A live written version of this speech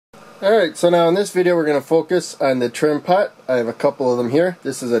Alright, so now in this video we're going to focus on the trim pot. I have a couple of them here.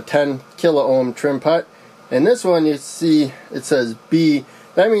 This is a 10 kilo ohm trim pot. And this one, you see it says B.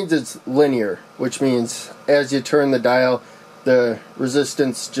 That means it's linear, which means as you turn the dial, the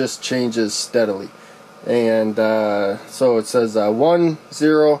resistance just changes steadily. And so it says 1,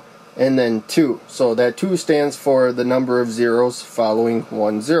 0, and then 2. So that 2 stands for the number of zeros following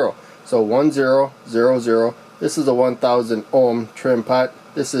 1, 0. So 1, 0, 0, 0. This is a 1000 ohm trim pot.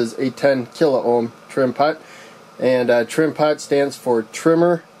 This is a 10 kilo ohm trim pot. And trim pot stands for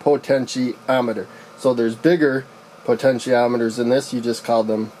trimmer potentiometer. So there's bigger potentiometers than this. You just call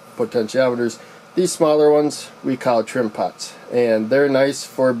them potentiometers. These smaller ones we call trim pots. And they're nice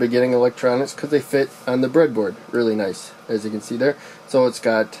for beginning electronics because they fit on the breadboard. Really nice, as you can see there. So it's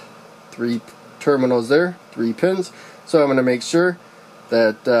got 3 terminals there, 3 pins. So I'm going to make sure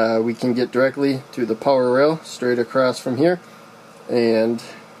that we can get directly to the power rail straight across from here. And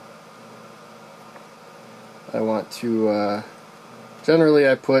I want to, generally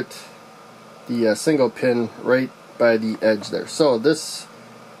I put the single pin right by the edge there. So this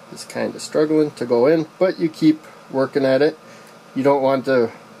is kind of struggling to go in, but you keep working at it. You don't want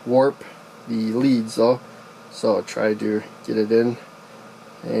to warp the leads though, so try to get it in,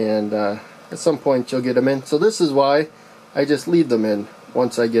 and at some point you'll get them in. So this is why I just leave them in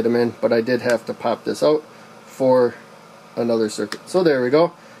once I get them in, but I did have to pop this out for another circuit. So there we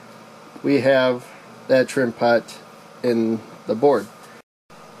go. We have that trim pot in the board.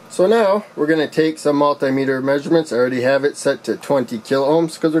 So now we're going to take some multimeter measurements. I already have it set to 20 kilo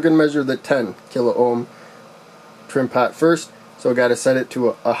ohms because we're going to measure the 10 kilo ohm trim pot first. So I got to set it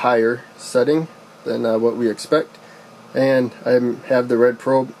to a higher setting than what we expect. And I have the red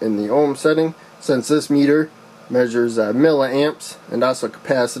probe in the ohm setting. Since this meter measures milliamps and also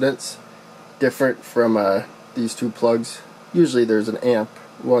capacitance, different from these two plugs. Usually there's an amp,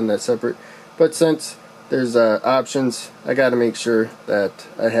 one that's separate, but since there's options, I got to make sure that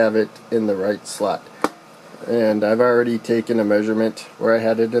I have it in the right slot. And I've already taken a measurement where I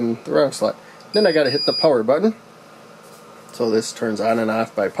had it in the wrong slot. Then I got to hit the power button. So this turns on and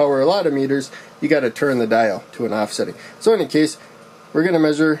off by power. A lot of meters, you got to turn the dial to an off setting. So in any case, we're going to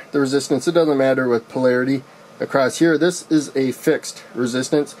measure the resistance. It doesn't matter with polarity across here. This is a fixed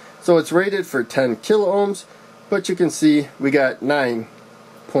resistance. So it's rated for 10 kilo ohms, but you can see we got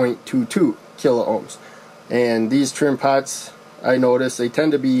 9.22 kilo ohms. And these trim pots, I notice they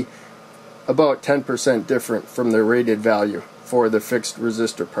tend to be about 10% different from their rated value for the fixed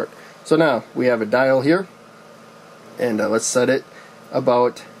resistor part. So now we have a dial here, and let's set it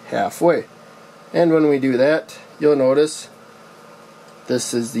about halfway. And when we do that, you'll notice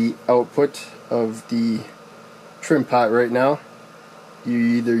this is the output of the trim pot right now. You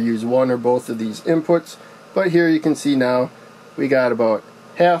either use one or both of these inputs, but here you can see now we got about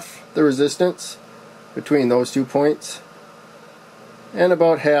half the resistance between those 2 points and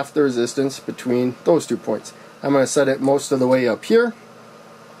about half the resistance between those 2 points. I'm going to set it most of the way up here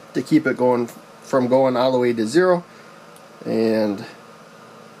to keep it going from going all the way to 0, and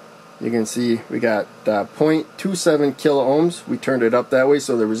you can see we got 0.27 kilo ohms. We turned it up that way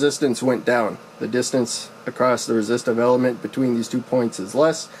so the resistance went down. The distance across the resistive element between these 2 points is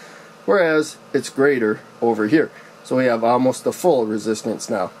less, whereas it's greater over here. So we have almost the full resistance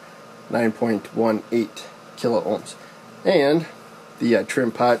now, 9.18 kilo ohms. And the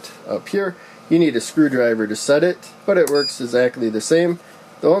trim pot up here, you need a screwdriver to set it, but it works exactly the same.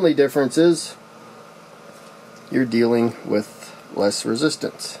 The only difference is you're dealing with less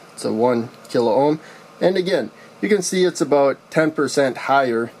resistance. It's a 1 kilo ohm, and again, you can see it's about 10%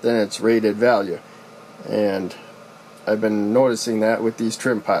 higher than its rated value. And I've been noticing that with these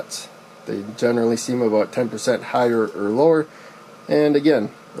trim pots. They generally seem about 10% higher or lower. And again,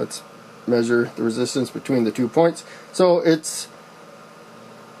 let's measure the resistance between the 2 points. So it's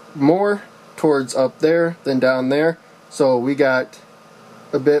more towards up there than down there. So we got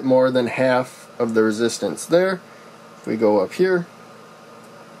a bit more than half of the resistance there. If we go up here,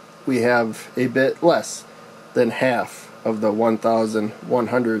 we have a bit less than half of the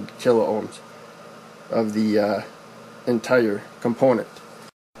 1100 kilo ohms of the entire component.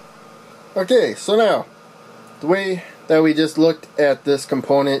 Okay, so now the way that we just looked at this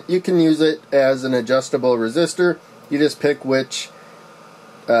component, you can use it as an adjustable resistor. You just pick which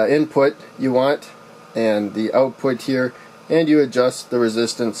input you want and the output here, and you adjust the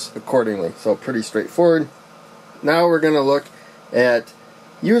resistance accordingly. So pretty straightforward. Now we're going to look at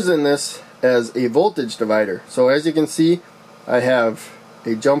using this as a voltage divider. So as you can see, I have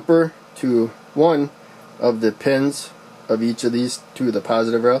a jumper to one of the pins of each of these to the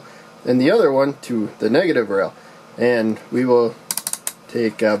positive rail, and the other one to the negative rail. And we will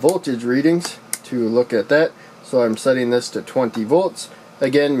take voltage readings to look at that. So I'm setting this to 20 volts.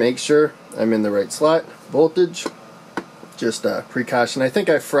 Again, make sure I'm in the right slot. Voltage, just a precaution. I think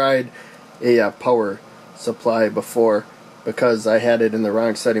I fried a power supply before because I had it in the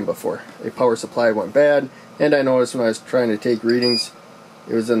wrong setting before. A power supply went bad, and I noticed when I was trying to take readings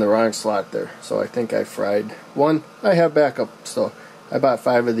it was in the wrong slot there. So I think I fried one. I have backup, so I bought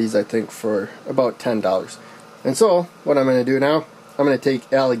 5 of these I think for about $10. And so what I'm going to do now, I'm going to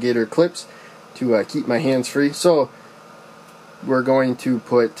take alligator clips to keep my hands free. So we're going to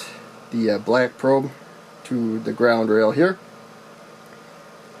put the black probe to the ground rail here,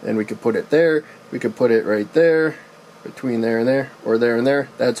 and we could put it there, we could put it right there, between there and there, or there and there.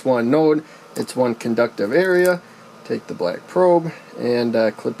 That's one node, it's one conductive area. Take the black probe and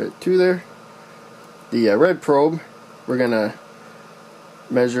clip it to there. The red probe we're going to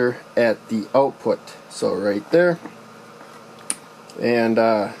measure at the output, so right there. And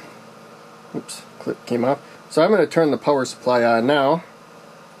oops, clip came off. So I'm going to turn the power supply on now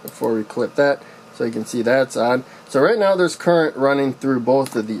before we clip that, so you can see that's on. So right now there's current running through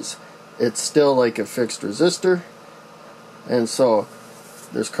both of these. It's still like a fixed resistor, and so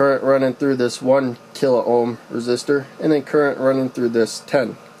there's current running through this 1 kilo ohm resistor, and then current running through this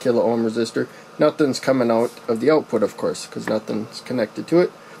 10 kilo ohm resistor. Nothing's coming out of the output, of course, because nothing's connected to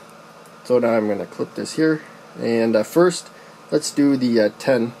it. So now I'm going to clip this here, and first let's do the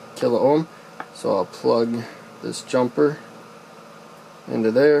 10 kilo ohm. So I'll plug this jumper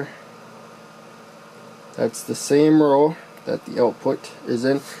into there. That's the same row that the output is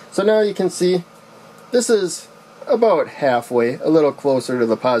in. So now you can see this is about halfway, a little closer to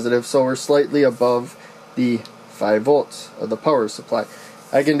the positive, so we're slightly above the 5 volts of the power supply.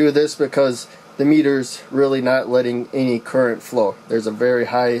 I can do this because the meter's really not letting any current flow. There's a very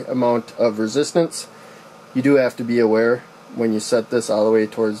high amount of resistance. You do have to be aware when you set this all the way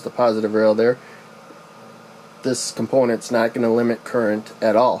towards the positive rail there. This component's not going to limit current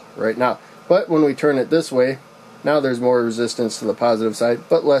at all right now. But when we turn it this way, now there's more resistance to the positive side,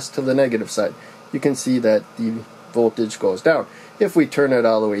 but less to the negative side. You can see that the voltage goes down. If we turn it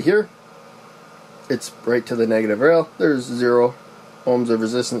all the way here, it's right to the negative rail. There's 0 ohms of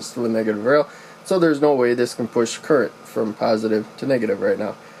resistance to the negative rail, so there's no way this can push current from positive to negative right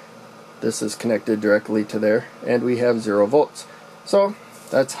now. This is connected directly to there, and we have 0 volts. So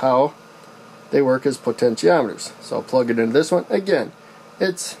that's how they work as potentiometers. So I'll plug it into this one. Again,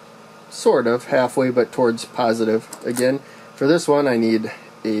 it's sort of halfway, but towards positive. Again, for this one I need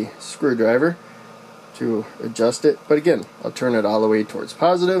a screwdriver to adjust it, but again, I'll turn it all the way towards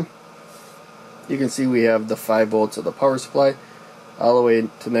positive. You can see we have the 5 volts of the power supply all the way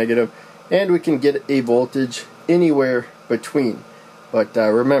to negative, and we can get a voltage anywhere between. But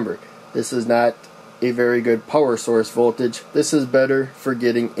remember, this is not a very good power source voltage. This is better for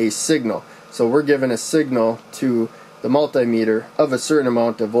getting a signal. So we're given a signal to the multimeter of a certain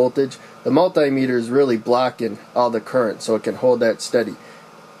amount of voltage. The multimeter is really blocking all the current, so it can hold that steady.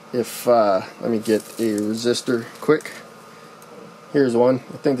 If let me get a resistor quick. Here's one.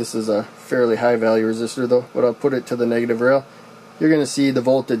 I think this is a fairly high value resistor though, but I'll put it to the negative rail. You're going to see the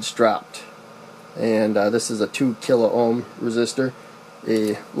voltage dropped, and this is a 2 kilo ohm resistor,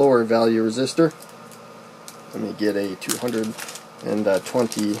 a lower value resistor. Let me get a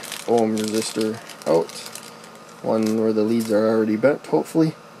 220 ohm resistor out, one where the leads are already bent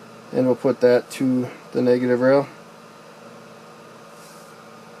hopefully, and we'll put that to the negative rail.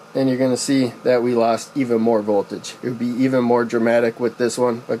 And you're going to see that we lost even more voltage. It would be even more dramatic with this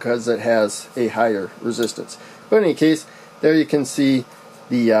one because it has a higher resistance. But in any case, there you can see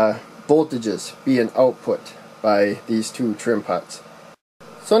the voltages being output by these 2 trimpots.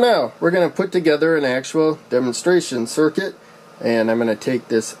 So now we're going to put together an actual demonstration circuit, and I'm going to take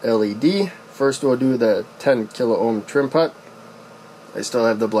this LED. First we'll do the 10 kilo ohm trimpot. I still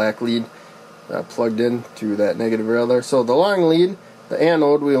have the black lead plugged in to that negative rail there. So the long lead, the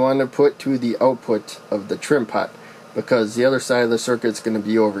anode, we want to put to the output of the trimpot, because the other side of the circuit is going to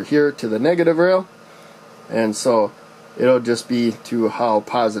be over here to the negative rail, and so it'll just be to how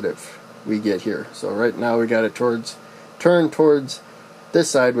positive we get here. So right now we got it turn towards this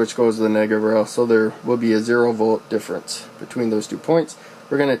side, which goes to the negative rail, so there will be a 0 volt difference between those 2 points.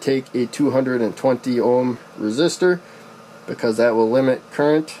 We're going to take a 220 ohm resistor, because that will limit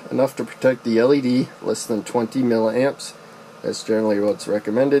current enough to protect the LED, less than 20 milliamps. That's generally what's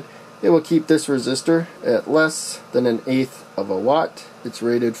recommended. It will keep this resistor at less than 1/8 of a watt. It's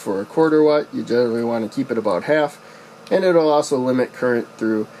rated for a 1/4 watt. You generally want to keep it about half. And it'll also limit current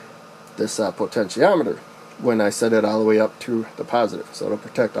through this potentiometer when I set it all the way up to the positive. So it'll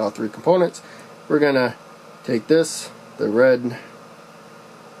protect all 3 components. We're going to take this, the red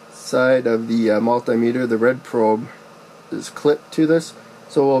side of the multimeter, the red probe, is clipped to this,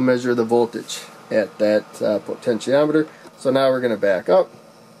 so we'll measure the voltage at that potentiometer. So now we're going to back up,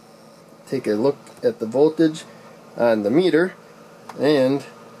 take a look at the voltage on the meter, and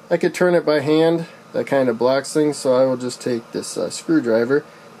I could turn it by hand. That kind of blocks things, so I will just take this screwdriver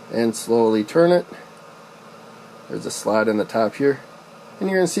and slowly turn it. There's a slot in the top here, and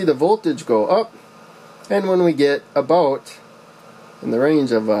you're going to see the voltage go up, and when we get about in the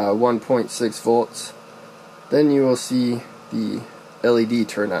range of 1.6 volts, then you will see the LED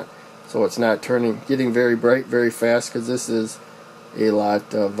turn on. So it's not getting very bright very fast, because this is a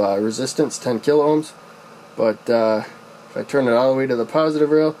lot of resistance, 10 kilo ohms. But if I turn it all the way to the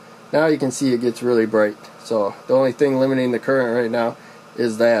positive rail, now you can see it gets really bright. So the only thing limiting the current right now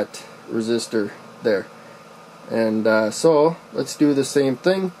is that resistor there. And so let's do the same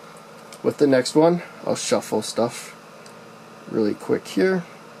thing with the next one. I'll shuffle stuff really quick here.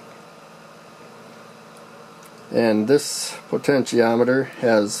 And this potentiometer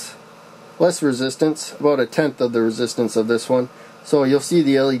has less resistance, about 1/10 of the resistance of this one. So you'll see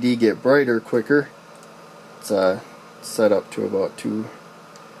the LED get brighter quicker. It's set up to about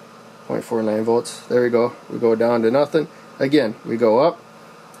 2.49 volts. There we go. We go down to nothing. Again, we go up,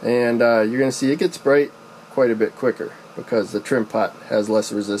 and you're going to see it gets bright quite a bit quicker because the trimpot has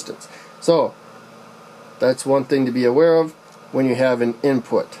less resistance. So that's one thing to be aware of when you have an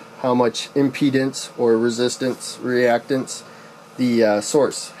input, how much impedance or resistance, reactance the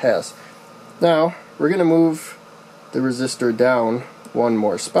source has. Now we're going to move the resistor down one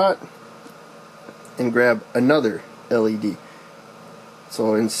more spot and grab another LED.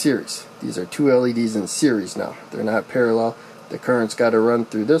 So in series, these are two LEDs in series now. They're not parallel. The current's got to run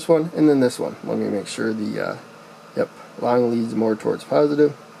through this one and then this one. Let me make sure the long lead's more towards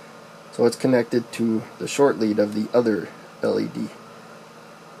positive. So it's connected to the short lead of the other LED.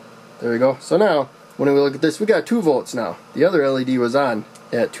 There we go. So now when we look at this, we got 2 volts now. The other LED was on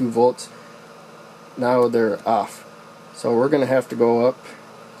at 2 volts. Now they're off. So we're going to have to go up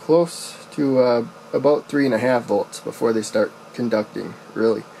close to about 3.5 volts before they start conducting,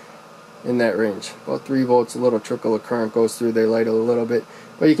 really, in that range. About 3 volts, a little trickle of current goes through, they light a little bit,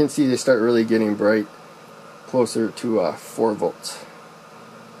 but you can see they start really getting bright closer to 4 volts.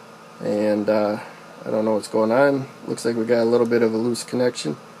 And I don't know what's going on. Looks like we got a little bit of a loose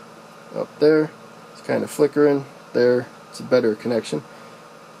connection up there. It's kind of flickering. There, it's a better connection.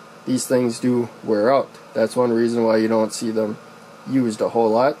 These things do wear out. That's one reason why you don't see them used a whole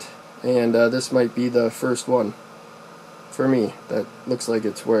lot. And this might be the first one for me that looks like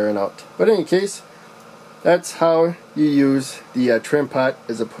it's wearing out. But in any case, that's how you use the trimpot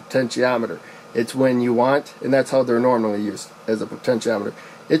as a potentiometer. It's when you want, and that's how they're normally used as a potentiometer.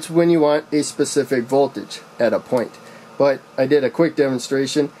 It's when you want a specific voltage at a point. But I did a quick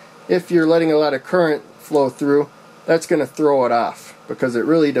demonstration. If you're letting a lot of current flow through, that's going to throw it off, because it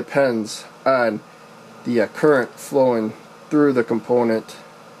really depends on the current flowing through the component,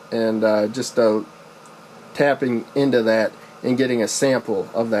 and just tapping into that and getting a sample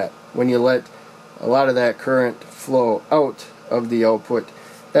of that. When you let a lot of that current flow out of the output,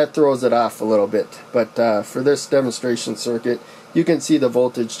 that throws it off a little bit. But for this demonstration circuit, you can see the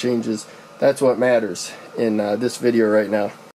voltage changes. That's what matters in this video right now.